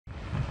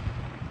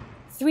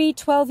Three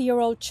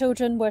 12-year-old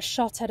children were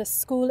shot at a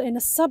school in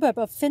a suburb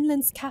of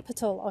Finland's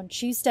capital on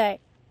Tuesday.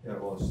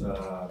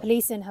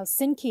 Police in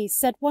Helsinki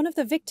said one of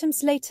the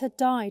victims later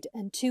died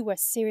and two were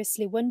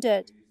seriously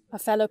wounded. A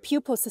fellow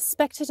pupil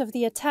suspected of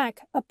the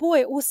attack, a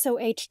boy also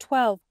aged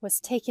 12, was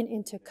taken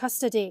into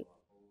custody.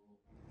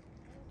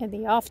 In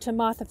the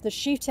aftermath of the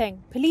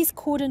shooting, police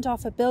cordoned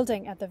off a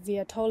building at the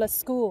Vietola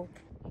school.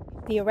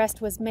 The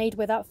arrest was made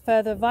without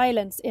further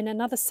violence in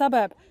another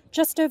suburb,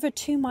 just over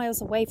 2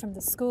 miles away from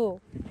the school.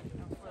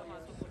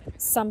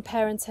 Some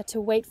parents had to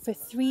wait for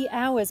 3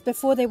 hours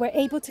before they were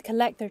able to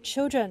collect their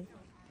children.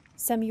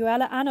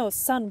 Samuela Ano's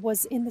son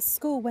was in the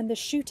school when the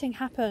shooting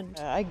happened.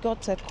 I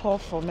got a call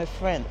from a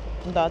friend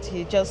that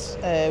he just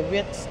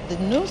read the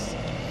news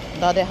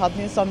that there had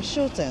been some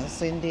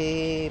shootings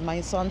in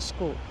my son's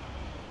school.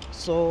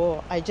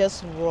 So I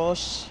just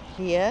rushed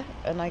here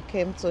and I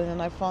came to and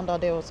I found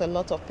out there was a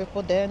lot of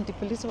people there and the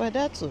police were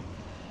there too.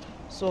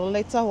 So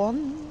later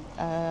on,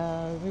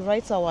 we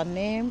write our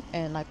name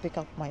and I pick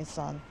up my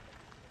son.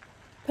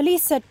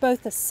 Police said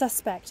both the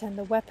suspect and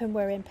the weapon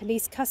were in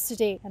police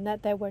custody and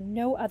that there were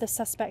no other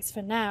suspects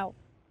for now.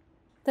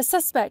 The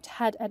suspect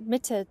had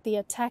admitted the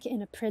attack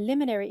in a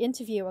preliminary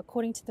interview,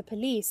 according to the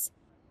police.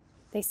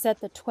 They said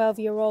the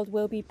 12-year-old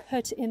will be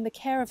put in the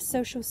care of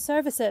social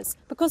services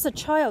because the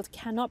child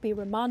cannot be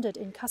remanded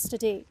in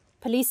custody.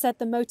 Police said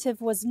the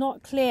motive was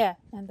not clear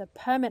and the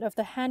permit of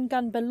the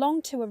handgun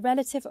belonged to a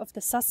relative of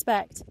the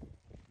suspect.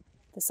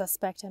 The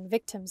suspect and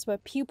victims were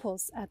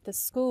pupils at the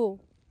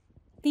school.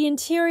 The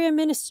Interior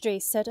Ministry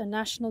said a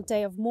national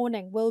day of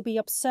mourning will be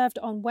observed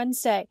on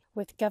Wednesday,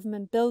 with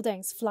government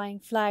buildings flying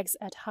flags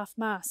at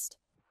half-mast.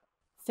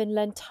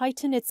 Finland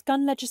tightened its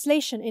gun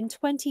legislation in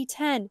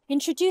 2010,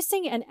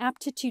 introducing an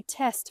aptitude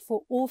test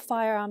for all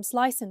firearms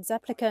license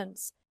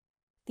applicants.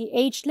 The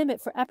age limit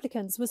for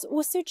applicants was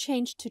also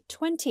changed to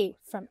 20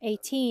 from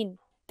 18.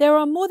 There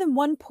are more than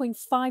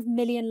 1.5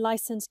 million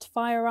licensed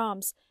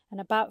firearms and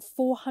about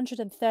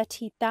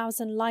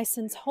 430,000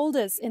 license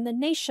holders in the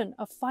nation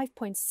of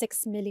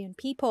 5.6 million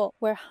people,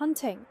 where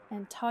hunting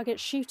and target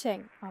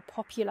shooting are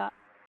popular.